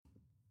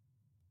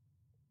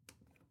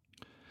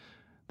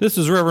This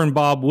is Reverend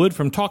Bob Wood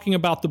from Talking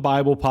About the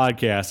Bible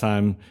podcast.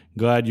 I'm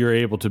glad you're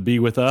able to be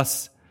with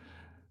us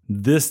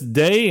this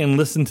day and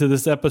listen to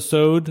this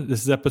episode.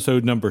 This is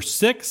episode number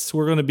 6.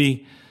 We're going to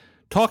be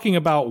talking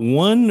about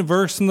one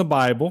verse in the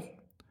Bible,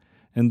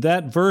 and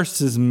that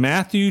verse is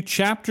Matthew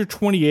chapter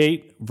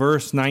 28,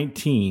 verse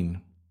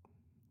 19.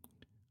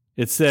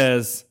 It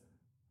says,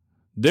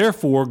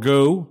 "Therefore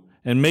go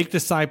and make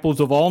disciples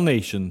of all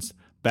nations,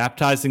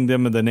 baptizing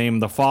them in the name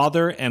of the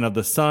Father and of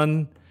the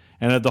Son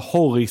and of the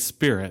Holy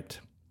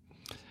Spirit."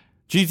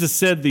 Jesus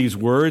said these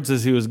words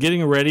as he was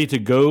getting ready to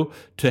go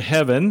to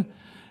heaven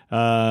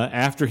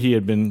after he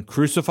had been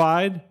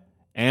crucified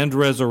and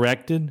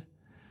resurrected.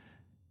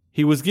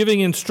 He was giving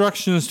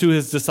instructions to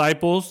his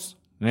disciples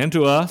and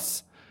to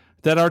us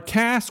that our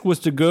task was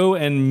to go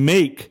and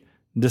make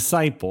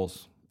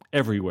disciples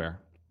everywhere.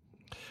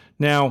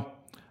 Now,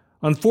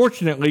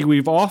 unfortunately,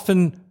 we've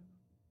often,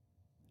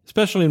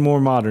 especially in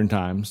more modern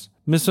times,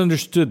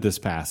 misunderstood this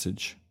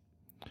passage.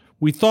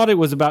 We thought it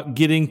was about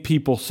getting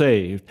people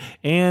saved,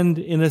 and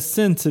in a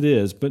sense it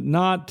is, but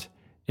not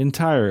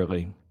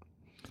entirely.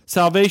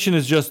 Salvation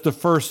is just the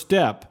first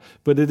step,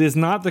 but it is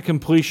not the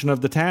completion of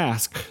the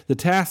task. The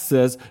task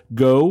says,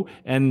 go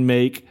and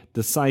make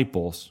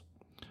disciples.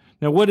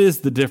 Now, what is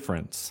the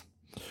difference?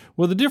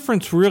 Well, the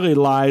difference really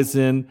lies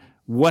in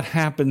what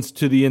happens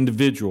to the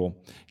individual.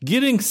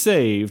 Getting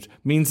saved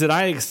means that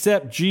I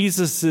accept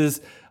Jesus'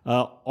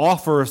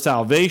 offer of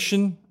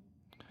salvation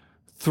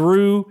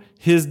through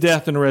his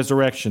death and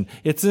resurrection.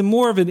 It's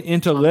more of an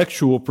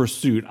intellectual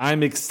pursuit.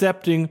 I'm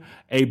accepting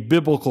a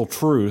biblical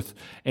truth,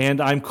 and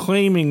I'm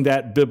claiming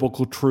that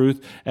biblical truth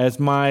as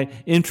my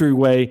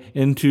entryway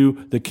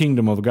into the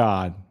kingdom of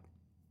God.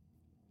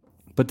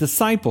 But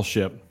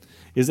discipleship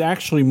is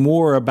actually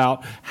more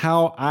about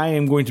how I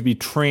am going to be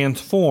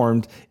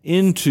transformed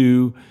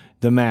into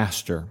the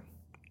Master.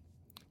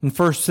 In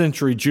first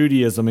century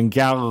Judaism in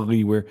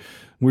Galilee, where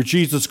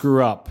Jesus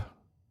grew up,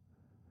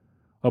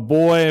 a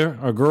boy or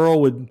a girl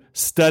would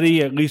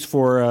study at least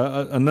for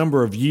a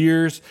number of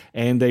years,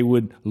 and they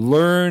would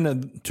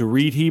learn to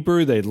read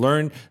Hebrew. They'd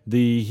learn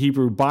the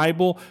Hebrew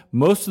Bible.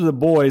 Most of the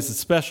boys,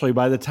 especially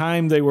by the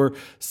time they were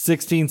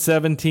 16,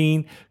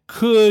 17,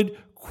 could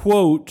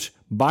quote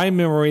by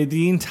memory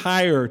the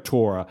entire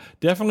Torah.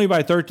 Definitely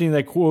by 13,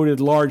 they quoted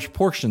large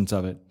portions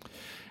of it.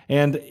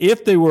 And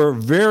if they were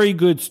very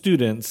good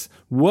students,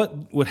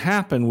 what would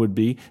happen would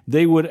be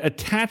they would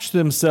attach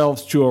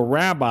themselves to a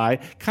rabbi,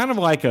 kind of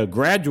like a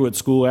graduate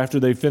school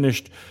after they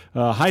finished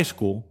high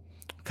school,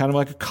 kind of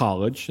like a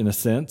college in a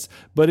sense.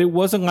 But it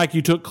wasn't like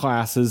you took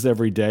classes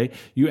every day.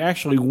 You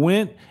actually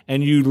went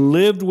and you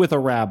lived with a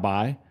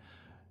rabbi.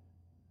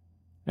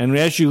 And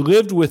as you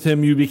lived with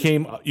him,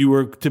 you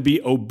were to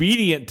be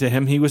obedient to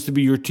him. He was to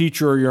be your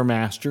teacher or your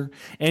master.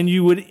 And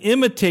you would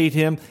imitate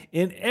him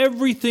in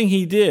everything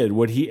he did,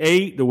 what he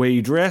ate, the way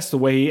he dressed, the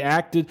way he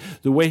acted,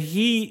 the way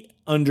he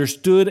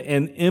understood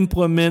and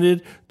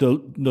implemented the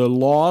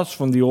laws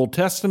from the Old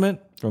Testament,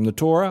 from the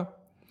Torah.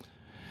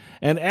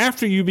 And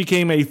after you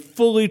became a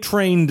fully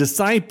trained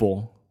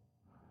disciple,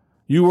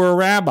 you were a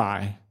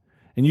rabbi.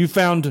 And you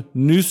found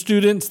new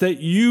students that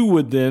you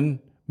would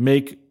then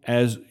make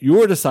as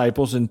your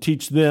disciples and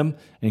teach them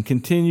and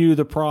continue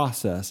the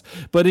process.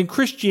 But in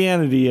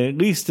Christianity, at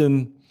least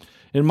in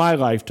my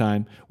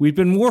lifetime, we've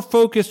been more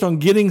focused on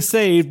getting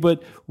saved,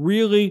 but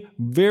really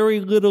very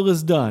little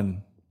is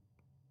done.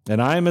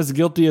 And I am as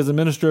guilty as a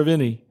minister of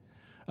any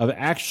of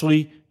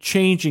actually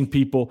changing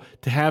people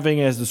to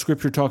having, as the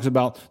scripture talks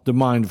about, the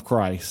mind of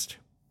Christ.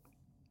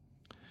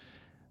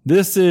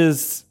 This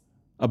is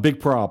a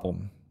big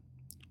problem.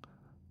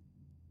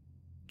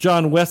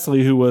 John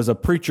Wesley, who was a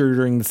preacher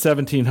during the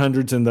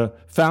 1700s and the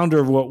founder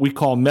of what we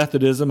call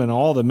Methodism and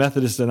all the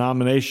Methodist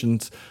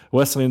denominations,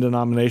 Wesleyan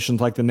denominations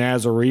like the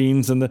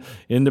Nazarenes and the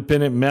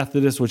Independent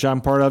Methodists, which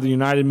I'm part of, the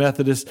United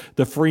Methodist,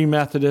 the Free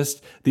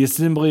Methodist, the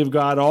Assembly of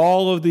God,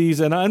 all of these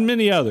and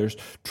many others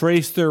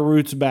trace their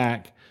roots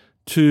back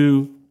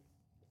to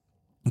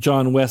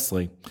John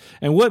Wesley.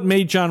 And what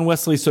made John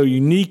Wesley so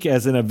unique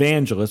as an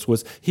evangelist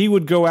was he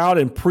would go out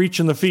and preach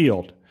in the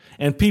field,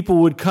 and people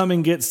would come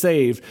and get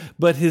saved.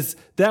 But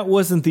that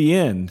wasn't the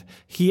end.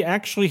 He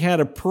actually had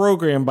a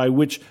program by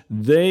which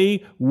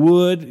they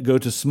would go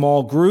to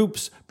small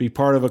groups, be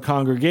part of a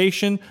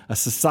congregation, a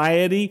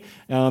society.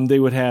 They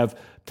would have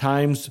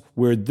times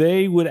where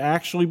they would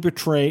actually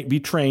be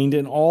trained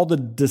in all the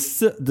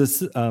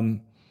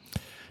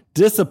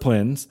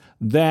disciplines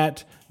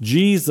that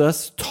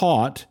Jesus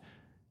taught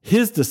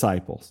his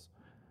disciples.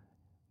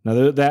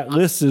 Now, that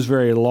list is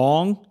very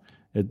long.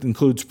 It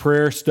includes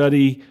prayer,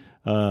 study,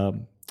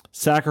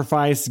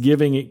 sacrifice,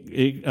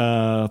 giving,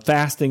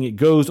 fasting. It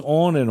goes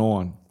on and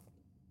on.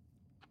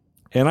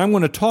 And I'm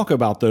going to talk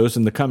about those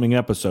in the coming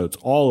episodes,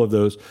 all of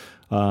those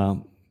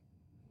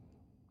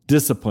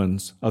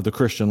disciplines of the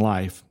Christian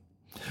life.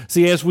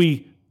 See, as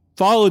we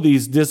follow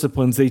these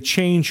disciplines, they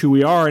change who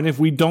we are. And if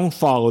we don't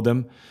follow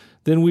them,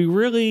 then we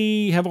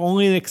really have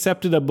only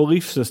accepted a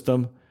belief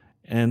system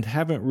and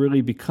haven't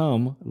really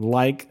become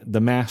like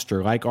the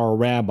Master, like our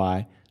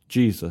Rabbi,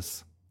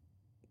 Jesus.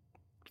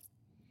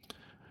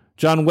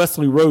 John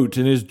Wesley wrote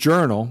in his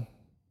journal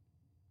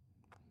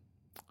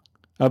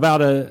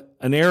about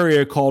an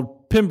area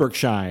called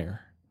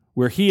Pembrokeshire,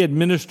 where he had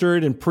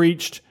ministered and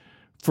preached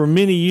for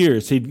many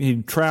years.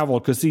 He'd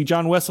traveled, because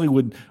John Wesley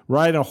would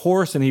ride a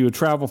horse and he would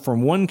travel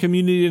from one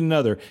community to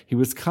another. He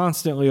was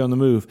constantly on the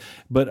move.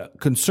 But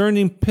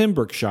concerning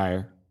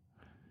Pembrokeshire,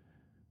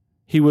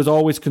 he was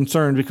always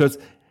concerned, because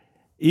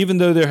even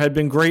though there had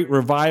been great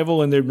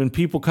revival and there had been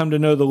people come to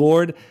know the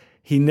Lord,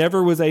 he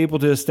never was able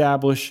to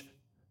establish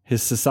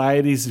his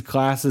societies, his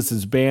classes,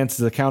 his bands,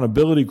 his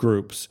accountability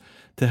groups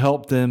to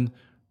help them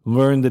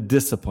learn the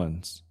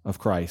disciplines of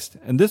Christ.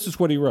 And this is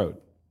what he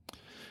wrote.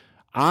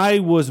 I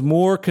was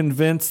more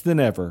convinced than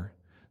ever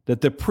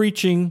that the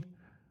preaching,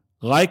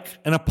 like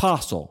an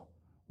apostle,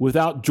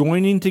 without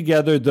joining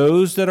together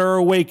those that are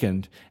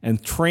awakened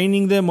and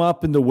training them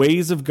up in the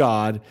ways of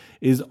God,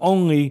 is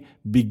only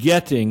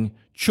begetting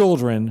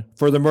children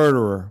for the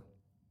murderer.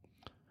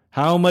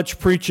 How much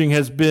preaching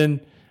has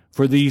been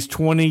for these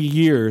 20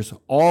 years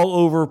all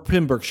over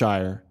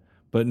Pembrokeshire,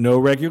 but no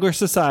regular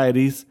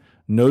societies,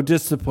 no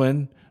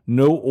discipline,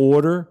 no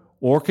order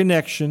or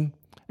connection,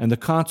 and the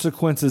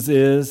consequences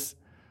is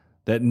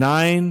that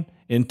 9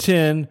 in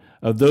 10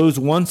 of those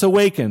once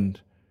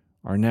awakened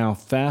are now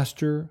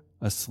faster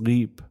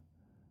asleep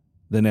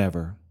than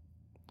ever.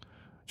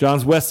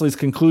 John Wesley's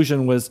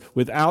conclusion was,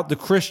 without the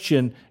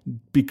Christian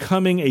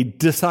becoming a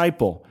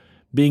disciple,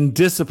 being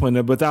disciplined,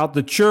 and without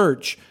the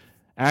church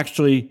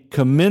actually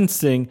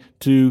commencing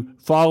to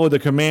follow the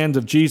commands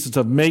of Jesus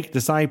of make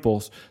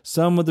disciples,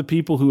 some of the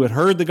people who had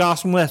heard the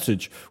gospel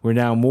message were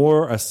now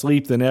more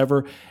asleep than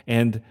ever,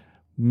 and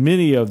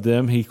many of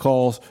them he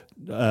calls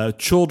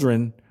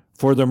children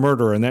for the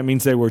murderer. And that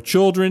means they were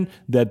children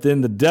that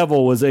then the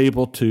devil was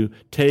able to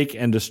take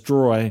and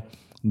destroy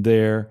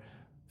their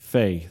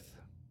faith.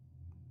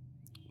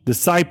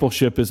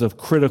 Discipleship is of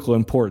critical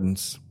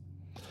importance.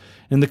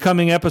 In the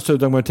coming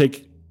episodes, I'm going to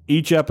take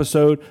each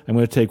episode, I'm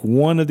going to take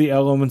one of the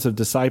elements of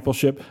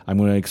discipleship. I'm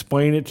going to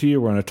explain it to you.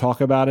 We're going to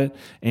talk about it.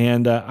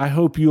 And I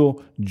hope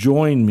you'll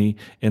join me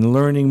in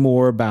learning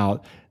more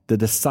about the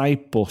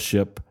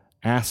discipleship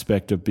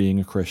aspect of being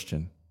a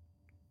Christian.